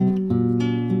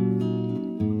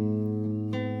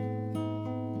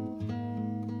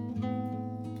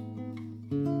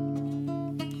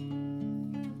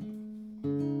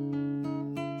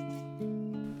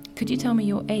Could you tell me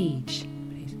your age,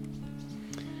 please?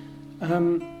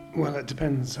 Well, it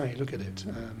depends how you look at it.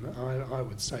 I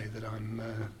would say that I'm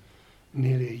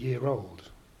nearly a year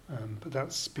old, but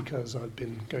that's because I've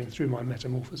been going through my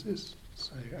metamorphosis.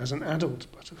 So as an adult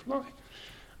butterfly,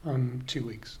 I'm 2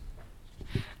 weeks.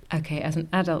 Okay, as an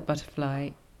adult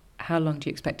butterfly, how long do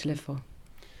you expect to live for?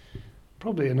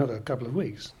 Probably another couple of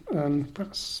weeks,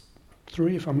 perhaps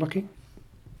 3 if I'm lucky.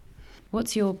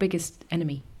 What's your biggest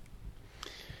enemy?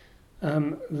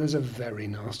 There's a very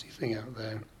nasty thing out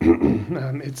there.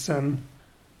 It's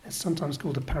sometimes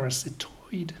called a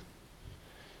parasitoid.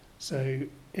 So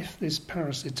if this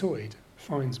parasitoid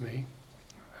finds me,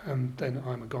 then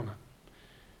I'm a goner.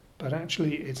 But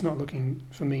actually, it's not looking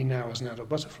for me now as an adult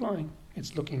butterfly.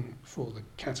 It's looking for the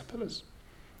caterpillars.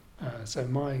 So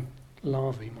my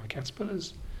larvae, my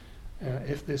caterpillars,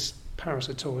 if this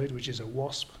parasitoid, which is a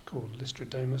wasp called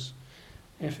Lystrodomus,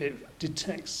 if it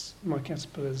detects my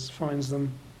caterpillars, finds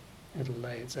them, it'll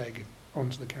lay its egg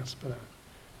onto the caterpillar,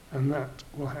 and that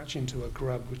will hatch into a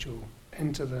grub which will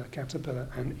enter the caterpillar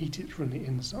and eat it from the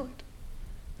inside,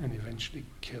 and eventually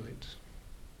kill it.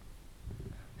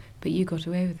 But you got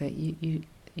away with it.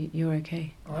 You're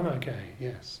okay. I'm okay,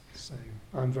 yes. So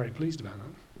I'm very pleased about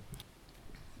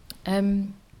that.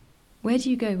 Where do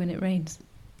you go when it rains?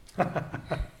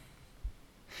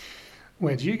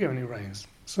 Where do you go when it rains?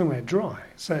 Somewhere dry.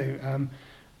 So,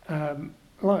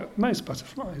 like most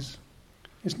butterflies,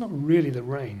 it's not really the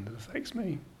rain that affects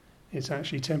me. It's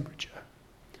actually temperature.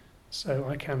 So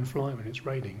I can fly when it's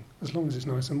raining, as long as it's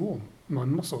nice and warm. My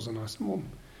muscles are nice and warm.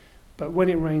 But when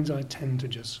it rains, I tend to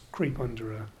just creep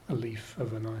under a leaf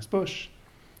of a nice bush.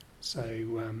 So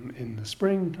in the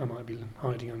spring, I might be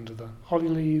hiding under the holly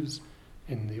leaves.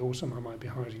 In the autumn, I might be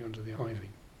hiding under the ivy.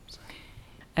 So.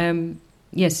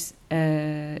 Yes,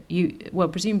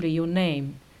 presumably your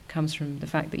name comes from the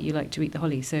fact that you like to eat the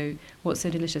holly. So what's so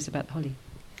delicious about the holly?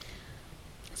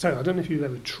 So I don't know if you've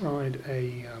ever tried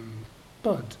a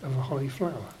bud of a holly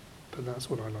flower, but that's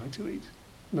what I like to eat.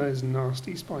 Those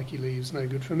nasty spiky leaves, no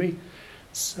good for me.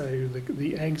 So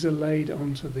the eggs are laid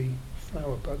onto the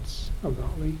flower buds of the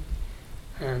holly,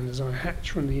 and as I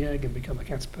hatch from the egg and become a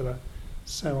caterpillar,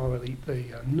 so I will eat the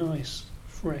nice,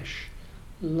 fresh,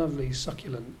 lovely,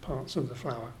 succulent parts of the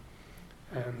flower,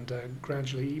 and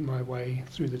gradually eat my way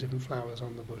through the different flowers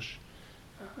on the bush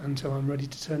until I'm ready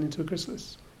to turn into a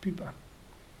chrysalis, pupa.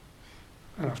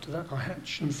 And after that, I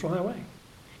hatch and fly away.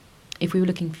 If we were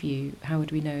looking for you, how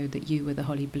would we know that you were the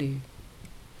holly blue?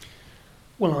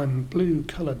 Well, I'm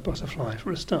blue-coloured butterfly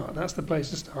for a start. That's the place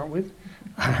to start with.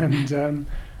 And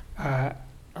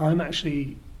I'm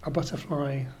actually a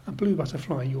butterfly, a blue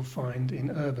butterfly you'll find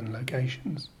in urban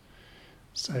locations.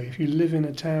 So if you live in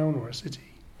a town or a city,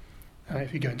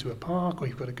 if you go into a park or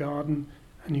you've got a garden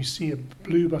and you see a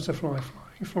blue butterfly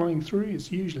flying through,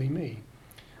 it's usually me.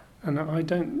 And I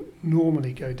don't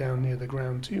normally go down near the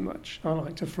ground too much. I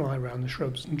like to fly around the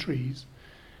shrubs and trees.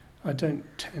 I don't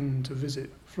tend to visit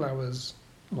flowers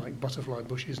like butterfly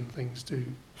bushes and things to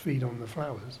feed on the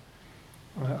flowers.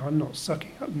 I'm not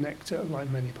sucking up nectar like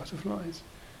many butterflies.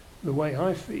 The way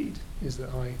I feed is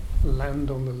that I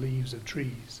land on the leaves of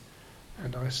trees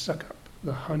and I suck up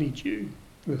the honeydew,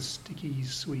 the sticky,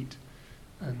 sweet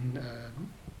and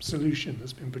solution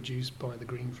that's been produced by the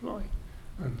green fly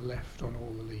and left on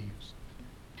all the leaves.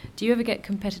 Do you ever get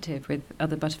competitive with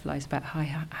other butterflies about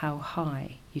how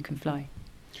high you can fly?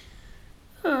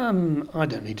 I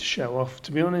don't need to show off,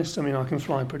 to be honest. I mean, I can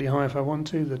fly pretty high if I want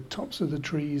to. The tops of the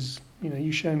trees,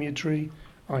 you show me a tree,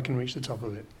 I can reach the top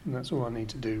of it. And that's all I need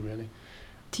to do, really.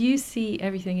 Do you see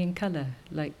everything in colour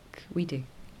like we do?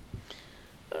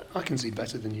 I can see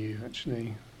better than you,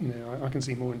 actually. I can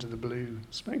see more into the blue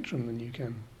spectrum than you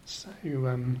can. So,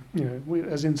 we,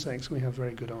 as insects, we have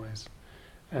very good eyes.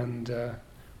 And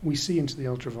we see into the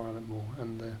ultraviolet more,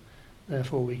 and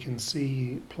therefore we can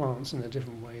see plants in a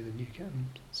different way than you can.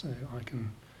 So I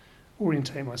can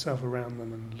orientate myself around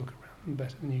them and look around them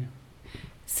better than you.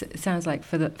 Sounds like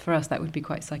for us that would be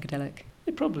quite psychedelic.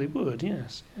 It probably would,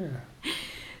 yes. Yeah.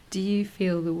 Do you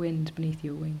feel the wind beneath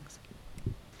your wings?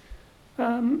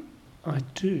 I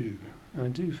do. I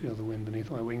do feel the wind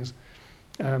beneath my wings.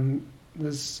 I'm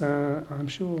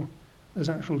sure there's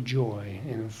actual joy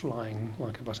in flying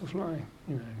like a butterfly.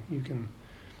 You can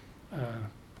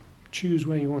choose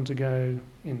where you want to go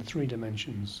in 3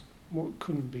 dimensions. What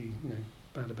couldn't be,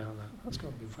 bad about that? That's got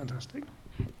to be fantastic.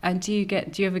 And do you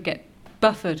ever get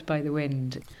buffered by the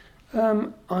wind?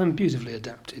 I'm beautifully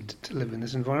adapted to live in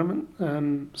this environment.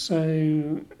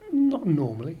 So not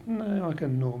normally. No, I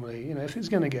can normally, if it's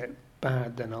going to get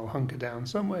bad, then I'll hunker down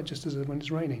somewhere just as when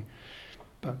it's raining.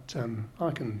 But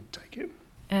I can take it.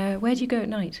 Where do you go at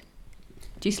night?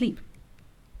 Do you sleep?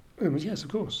 Yes, of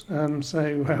course.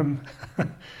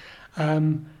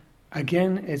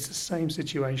 Again, it's the same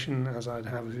situation as I'd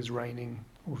have if it's raining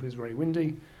or if it's very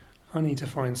windy. I need to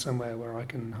find somewhere where I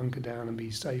can hunker down and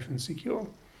be safe and secure.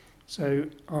 So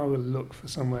I will look for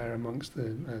somewhere amongst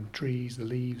the trees, the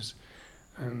leaves,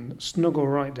 and snuggle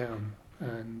right down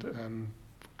and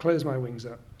close my wings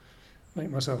up, make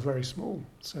myself very small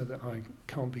so that I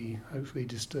can't be hopefully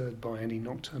disturbed by any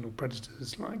nocturnal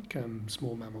predators like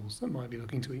small mammals that might be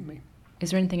looking to eat me.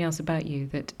 Is there anything else about you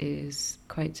that is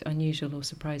quite unusual or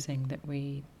surprising that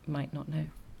we might not know?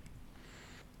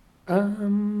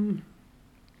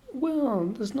 Well,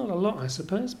 there's not a lot, I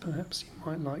suppose. Perhaps you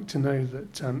might like to know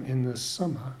that in the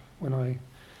summer, when I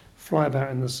fly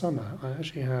about in the summer, I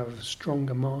actually have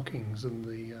stronger markings than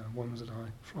the ones that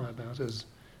I fly about as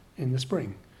in the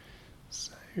spring.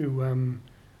 So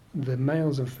the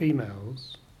males and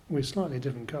females, we're slightly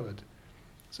different coloured.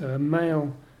 So a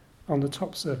male on the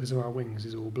top surface of our wings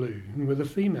is all blue, and with a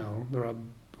female there are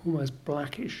almost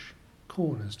blackish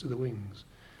corners to the wings.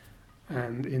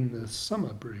 And in the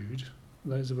summer brood,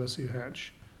 those of us who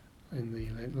hatch in the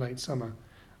late summer,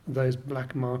 those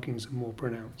black markings are more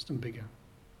pronounced and bigger.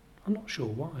 I'm not sure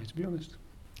why, to be honest.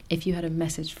 If you had a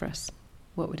message for us,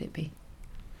 what would it be?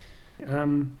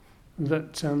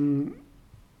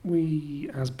 We,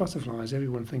 as butterflies,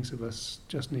 everyone thinks of us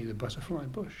just need a butterfly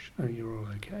bush and you're all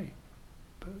okay.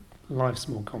 But life's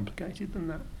more complicated than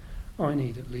that. I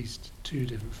need at least 2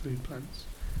 different food plants.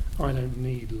 I don't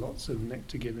need lots of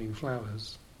nectar-giving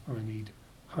flowers. I need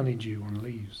honeydew on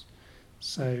leaves.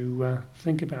 So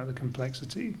think about the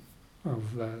complexity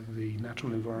of the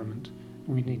natural environment.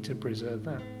 We need to preserve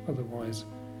that. Otherwise,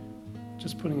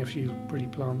 just putting a few pretty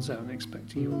plants out and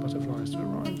expecting your butterflies to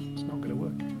arrive, it's not going to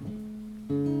work.